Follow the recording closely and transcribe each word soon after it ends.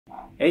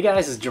Hey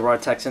guys, it's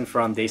Girard Texan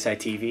from Dayside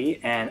TV,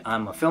 and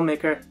I'm a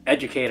filmmaker,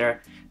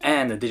 educator,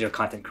 and a digital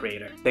content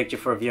creator. Thank you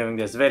for viewing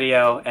this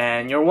video.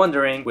 And you're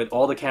wondering, with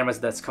all the cameras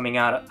that's coming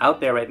out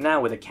there right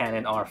now with the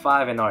Canon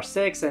R5 and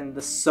R6 and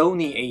the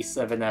Sony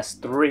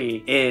A7S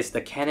III, is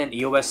the Canon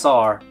EOS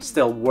R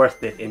still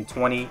worth it in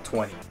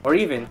 2020 or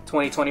even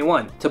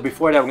 2021? So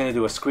before that, we're going to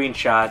do a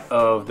screenshot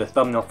of the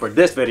thumbnail for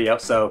this video,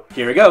 so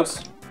here it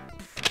goes.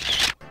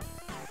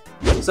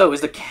 So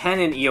is the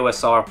Canon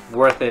EOS R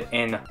worth it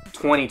in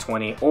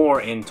 2020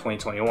 or in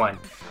 2021?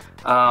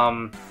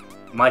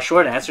 My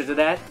short answer to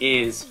that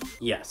is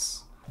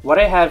yes. What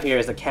I have here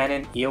is the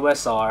Canon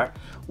EOS R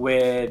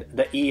with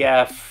the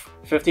EF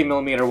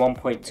 50mm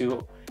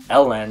 1.2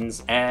 L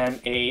lens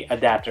and a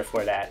adapter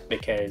for that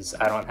because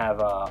I don't have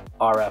a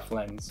RF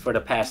lens. For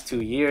the past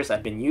 2 years,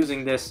 I've been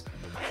using this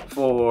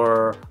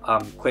for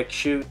quick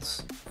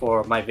shoots,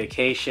 for my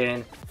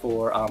vacation,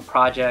 for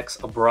projects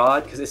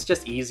abroad, because it's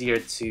just easier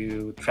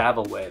to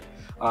travel with.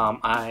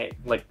 I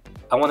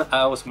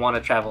always want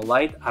to travel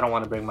light. I don't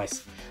want to bring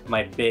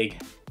my big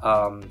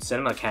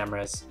cinema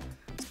cameras.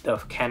 The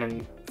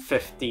Canon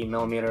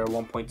 50mm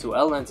 1.2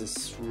 L lens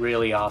is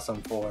really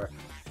awesome for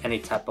any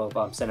type of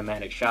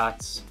cinematic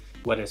shots,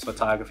 whether it's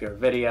photography or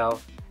video.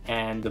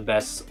 And the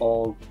best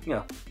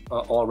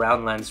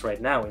all-round lens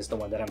right now is the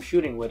one that I'm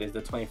shooting with, is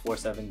the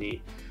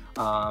 2470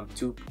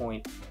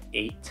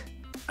 2.8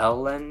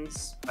 L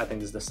lens. I think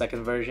this is the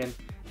second version,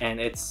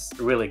 and it's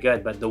really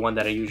good. But the one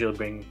that I usually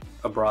bring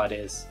abroad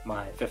is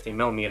my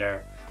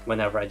 50mm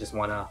whenever I just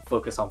want to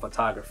focus on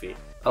photography.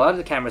 A lot of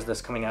the cameras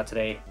that's coming out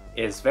today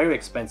is very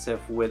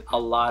expensive with a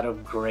lot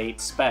of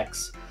great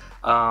specs.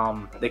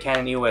 The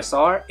Canon EOS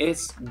R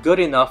is good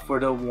enough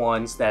for the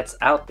ones that's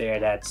out there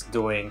that's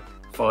doing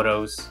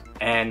photos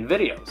and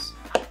videos.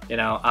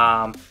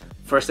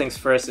 First things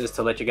first is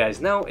to let you guys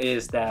know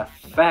is the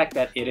fact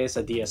that it is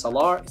a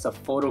DSLR. It's a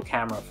photo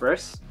camera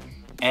first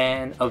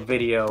and a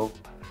video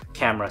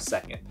camera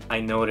second. I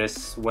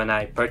noticed when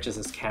I purchased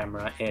this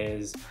camera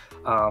is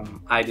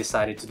I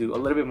decided to do a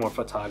little bit more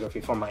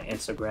photography for my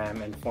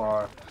Instagram and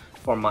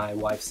for my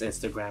wife's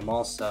Instagram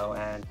also,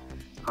 and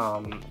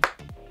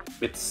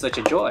it's such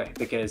a joy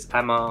because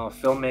I'm a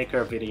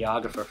filmmaker,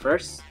 videographer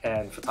first,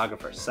 and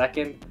photographer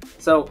second.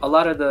 So a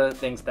lot of the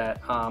things that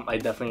I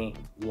definitely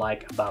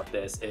like about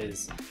this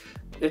is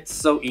it's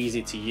so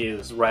easy to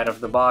use right off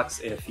the box.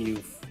 If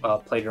you've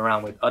played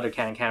around with other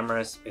Canon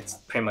cameras, it's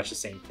pretty much the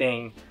same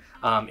thing.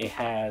 It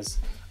has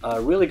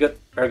really good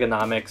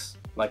ergonomics.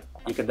 Like,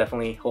 you can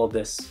definitely hold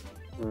this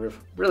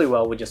really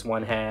well with just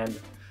one hand.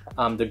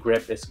 The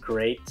grip is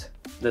great.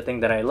 The thing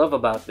that I love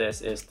about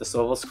this is the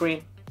swivel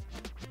screen.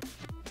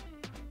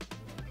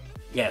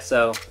 Yeah,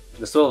 so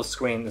the swivel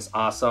screen is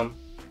awesome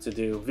to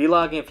do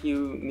vlogging if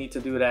you need to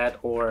do that,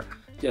 or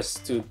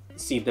just to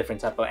see different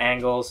type of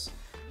angles.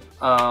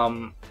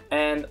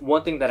 And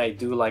one thing that I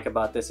do like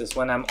about this is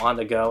when I'm on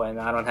the go and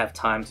I don't have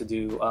time to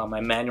do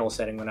my manual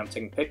setting when I'm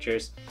taking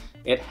pictures,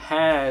 it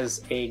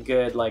has a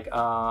good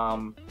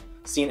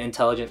scene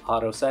intelligent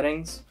auto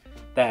settings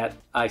that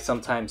I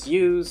sometimes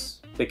use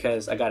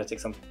because I gotta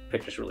take some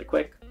pictures really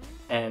quick,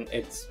 and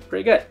it's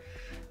pretty good.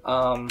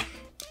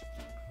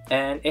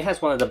 And it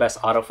has one of the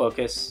best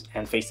autofocus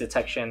and face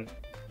detection.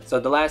 So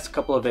the last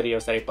couple of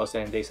videos that I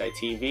posted in Dayside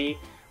TV,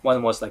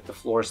 one was like the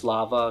Floor's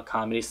Lava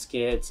comedy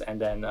skits,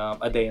 and then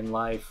a day in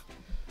life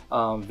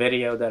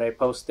video that I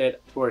posted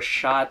were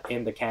shot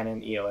in the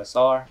Canon EOS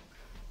R.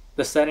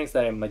 The settings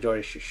that I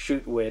majority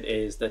shoot with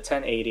is the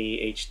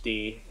 1080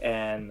 HD,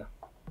 and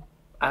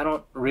I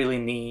don't really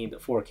need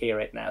 4K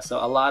right now.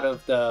 So a lot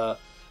of the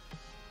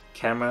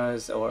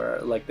cameras, or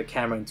like the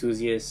camera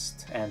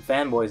enthusiasts and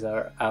fanboys that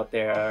are out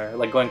there, are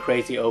like going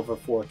crazy over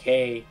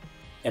 4K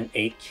and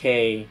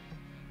 8K,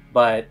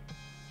 but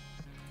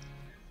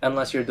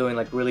unless you're doing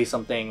like really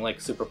something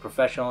like super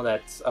professional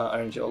that's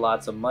earns you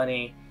lots of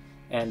money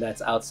and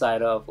that's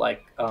outside of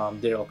like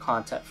digital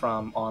content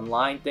from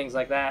online, things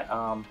like that,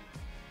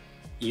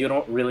 you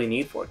don't really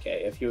need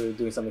 4K. If you're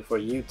doing something for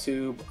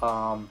YouTube,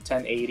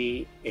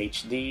 1080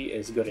 HD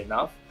is good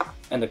enough.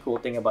 And the cool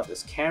thing about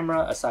this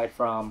camera, aside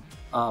from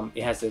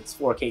it has its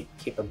 4K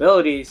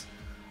capabilities,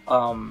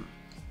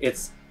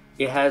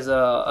 it has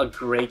a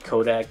great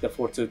codec, the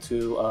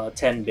 422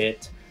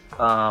 10-bit.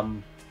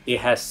 It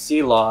has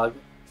C-Log,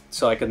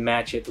 so I could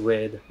match it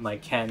with my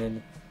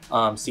Canon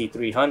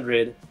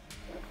C300.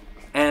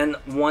 And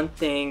one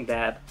thing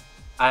that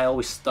I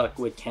always stuck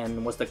with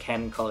Canon was the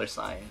Canon color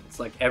science.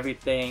 Like,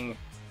 everything,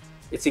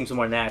 it seems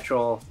more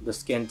natural. The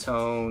skin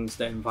tones,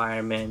 the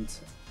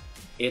environment,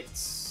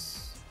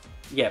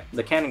 yeah,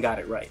 the Canon got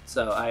it right.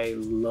 So I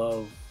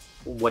love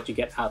what you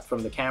get out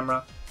from the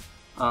camera.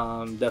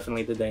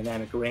 Definitely the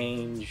dynamic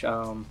range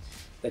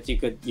that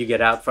you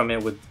get out from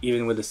it.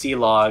 Even with the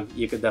C-Log,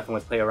 you could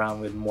definitely play around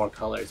with more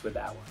colors with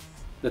that one.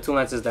 The two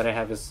lenses that I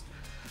have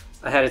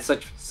I had it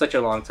such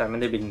a long time,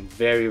 and they've been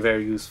very,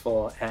 very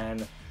useful.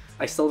 And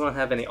I still don't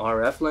have any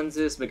RF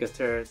lenses because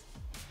they're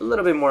a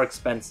little bit more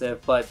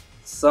expensive, but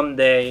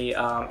someday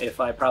if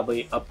I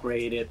probably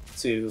upgrade it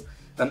to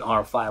an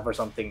R5 or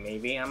something,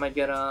 maybe I might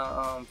get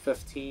a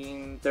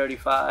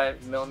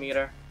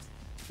 15-35mm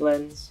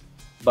lens,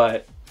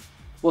 but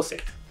we'll see.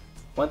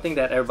 One thing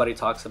that everybody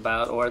talks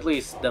about, or at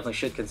least definitely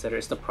should consider,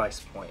 is the price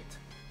point.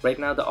 Right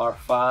now the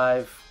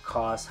R5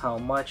 costs how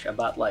much?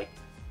 About like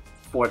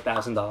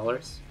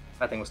 $4,000.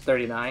 I think it was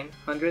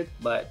 $3,900,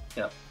 but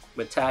you know,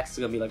 with tax it's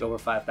gonna be like over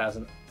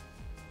 $5,000.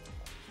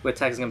 With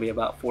tax it's gonna be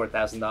about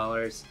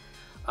 $4,000.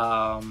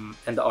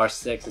 And the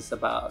R6 is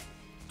about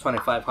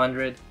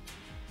 $2,500.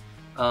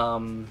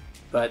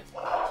 But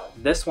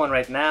this one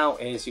right now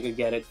is, you could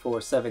get it for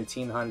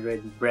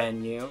 $1,700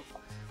 brand new,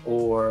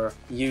 or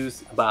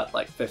used about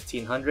like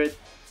 $1,500.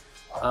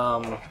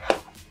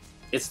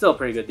 It's still a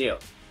pretty good deal.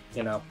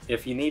 You know,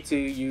 if you need to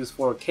use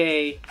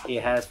 4K,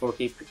 it has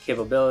 4K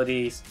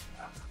capabilities,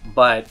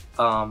 but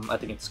I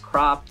think it's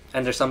cropped,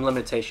 and there's some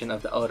limitation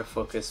of the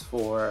autofocus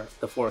for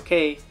the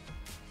 4K.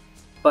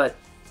 But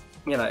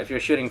you know, if you're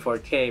shooting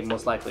 4K,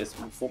 most likely it's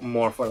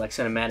more for like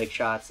cinematic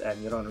shots,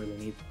 and you don't really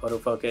need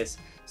autofocus.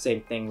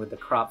 Same thing with the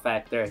crop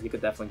factor. You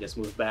could definitely just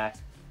move back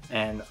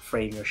and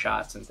frame your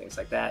shots and things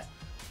like that.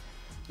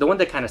 The one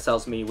that kind of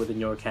sells me with the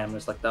newer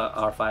cameras like the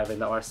R5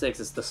 and the R6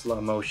 is the slow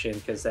motion,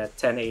 because at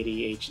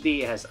 1080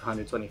 HD it has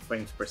 120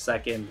 frames per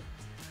second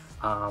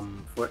in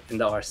the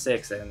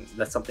R6, and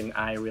that's something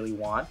I really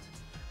want.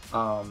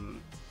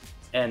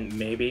 And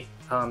maybe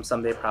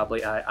someday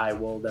probably I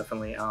will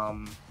definitely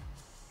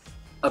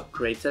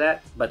upgrade to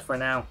that, but for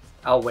now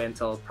I'll wait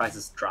until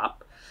prices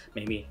drop,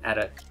 maybe at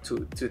a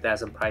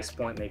 2,000 price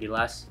point, maybe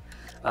less.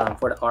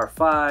 For the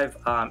R5,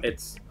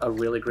 it's a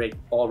really great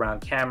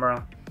all-around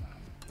camera.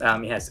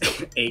 It has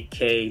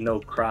 8K no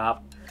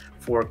crop,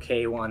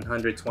 4K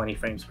 120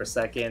 frames per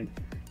second,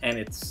 and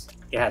it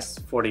has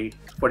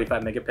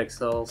 45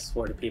 megapixels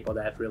for the people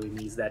that really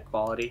needs that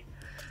quality.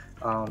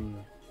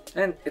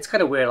 And it's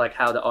kind of weird, like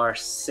how the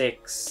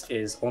R6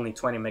 is only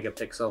 20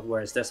 megapixel,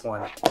 whereas this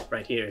one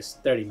right here is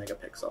 30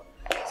 megapixel.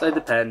 So it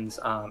depends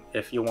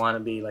if you want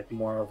to be like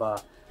more of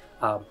a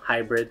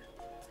hybrid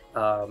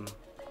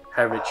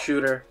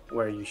shooter,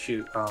 where you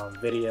shoot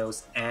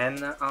videos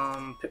and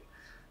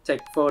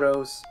take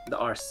photos. The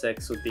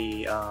R6 would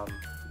be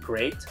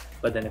great,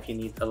 but then if you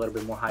need a little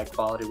bit more high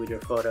quality with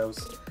your photos,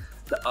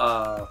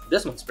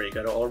 this one's pretty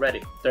good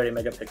already, 30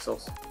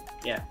 megapixels.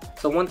 Yeah.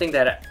 So one thing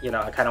that, you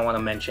know, I kind of want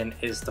to mention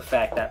is the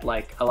fact that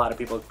like a lot of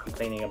people are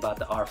complaining about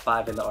the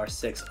R5 and the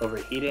R6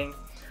 overheating.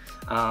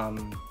 I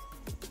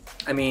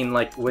mean,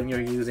 like when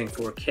you're using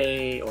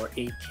 4K or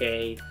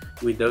 8K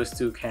with those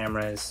two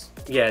cameras,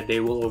 yeah, they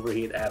will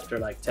overheat after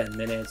like 10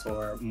 minutes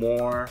or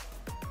more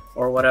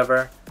or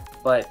whatever,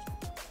 but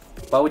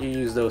why would you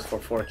use those for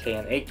 4K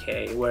and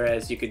 8K,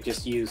 whereas you could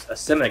just use a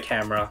cinema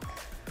camera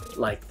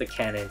like the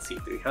Canon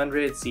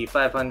C300,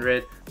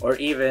 C500, or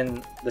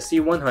even the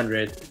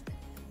C100.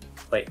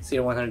 Wait,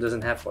 C100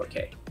 doesn't have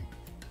 4K.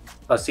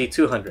 Oh,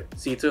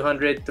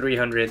 C200,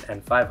 300,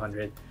 and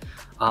 500.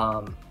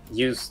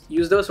 Use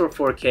those for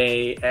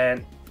 4K,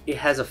 and it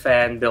has a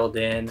fan built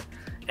in,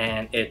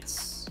 and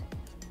it's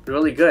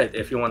really good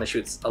if you want to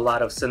shoot a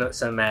lot of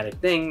cinematic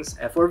things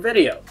and for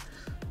video.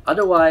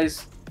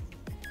 Otherwise,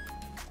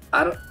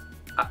 I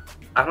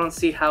don't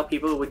see how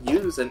people would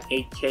use an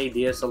 8K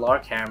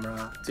DSLR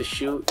camera to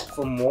shoot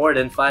for more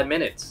than 5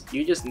 minutes.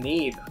 You just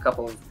need a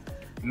couple of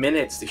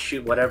minutes to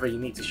shoot whatever you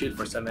need to shoot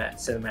for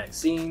cinematic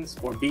scenes,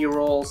 for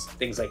B-rolls,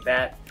 things like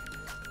that.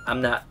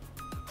 I'm not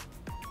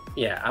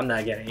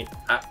getting it.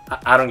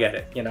 I don't get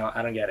it, you know,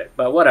 I don't get it,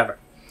 but whatever.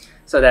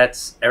 So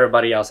that's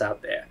everybody else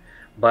out there.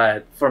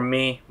 But for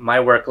me, my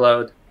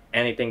workload,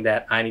 anything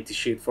that I need to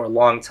shoot for a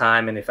long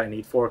time, and if I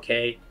need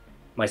 4K,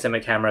 my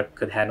cinema camera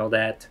could handle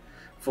that.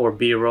 For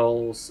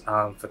B-rolls,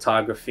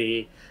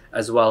 photography,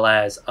 as well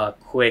as a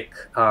quick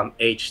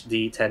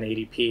HD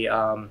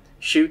 1080p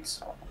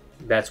shoots,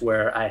 that's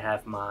where I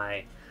have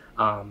my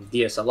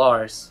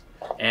DSLRs.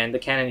 And the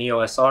Canon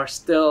EOS R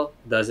still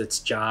does its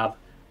job,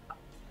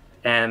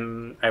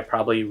 and I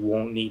probably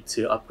won't need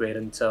to upgrade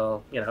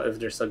until, you know, if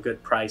there's a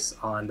good price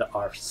on the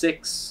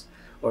R6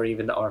 or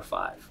even the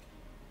R5.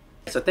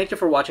 So thank you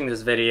for watching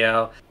this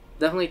video.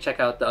 Definitely check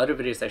out the other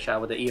videos I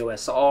shot with the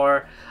EOS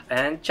R,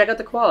 and check out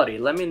the quality.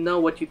 Let me know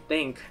what you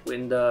think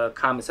in the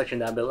comment section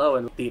down below.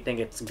 And do you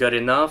think it's good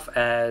enough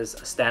as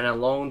a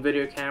standalone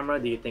video camera?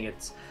 Do you think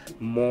it's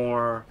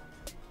more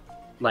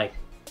like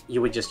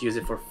you would just use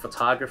it for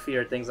photography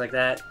or things like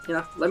that? You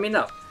know, let me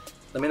know.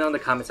 Let me know in the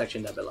comment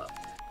section down below.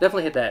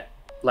 Definitely hit that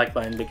like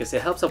button because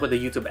it helps out with the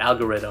YouTube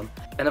algorithm.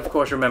 And of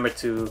course, remember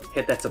to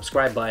hit that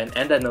subscribe button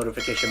and that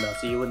notification bell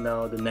so you will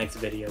know the next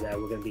video that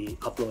we're going to be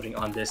uploading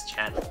on this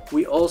channel.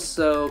 We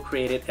also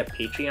created a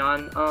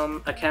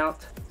Patreon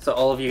account. So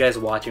all of you guys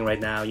watching right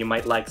now, you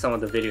might like some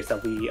of the videos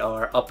that we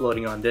are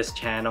uploading on this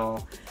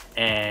channel.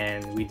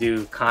 And we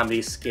do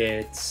comedy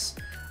skits,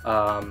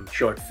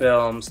 short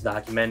films,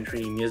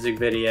 documentary, music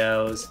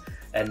videos,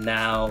 and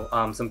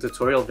now some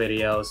tutorial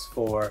videos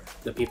for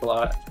the people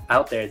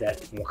out there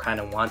that kind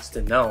of wants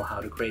to know how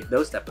to create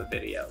those type of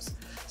videos.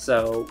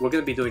 So we're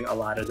going to be doing a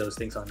lot of those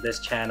things on this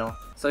channel.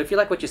 So if you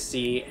like what you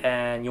see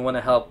and you want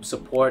to help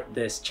support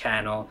this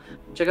channel,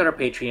 check out our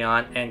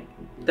Patreon and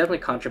definitely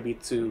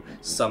contribute to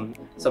some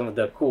of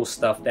the cool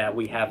stuff that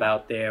we have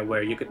out there,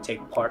 where you could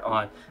take part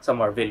on some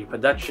of our video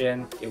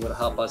production. It will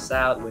help us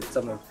out with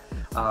some of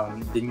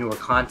the newer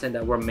content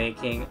that we're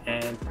making,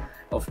 and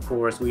of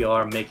course we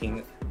are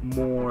making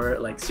more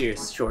like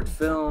serious short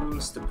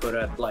films to put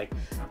up like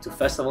to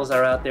festivals that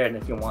are out there. And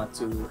if you want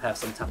to have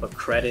some type of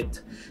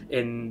credit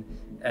in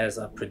as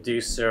a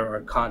producer or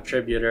a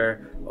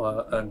contributor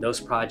on those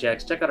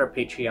projects, check out our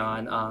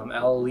Patreon.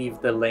 I'll leave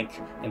the link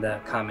in the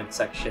comment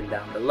section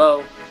down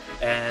below,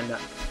 and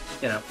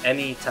you know,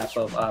 any type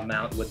of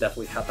amount would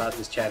definitely help out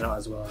this channel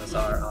as well as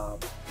our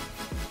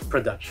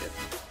production.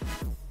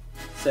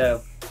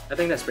 So I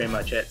think that's pretty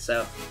much it.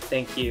 So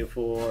thank you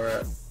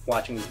for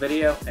watching this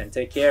video, and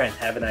take care and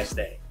have a nice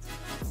day.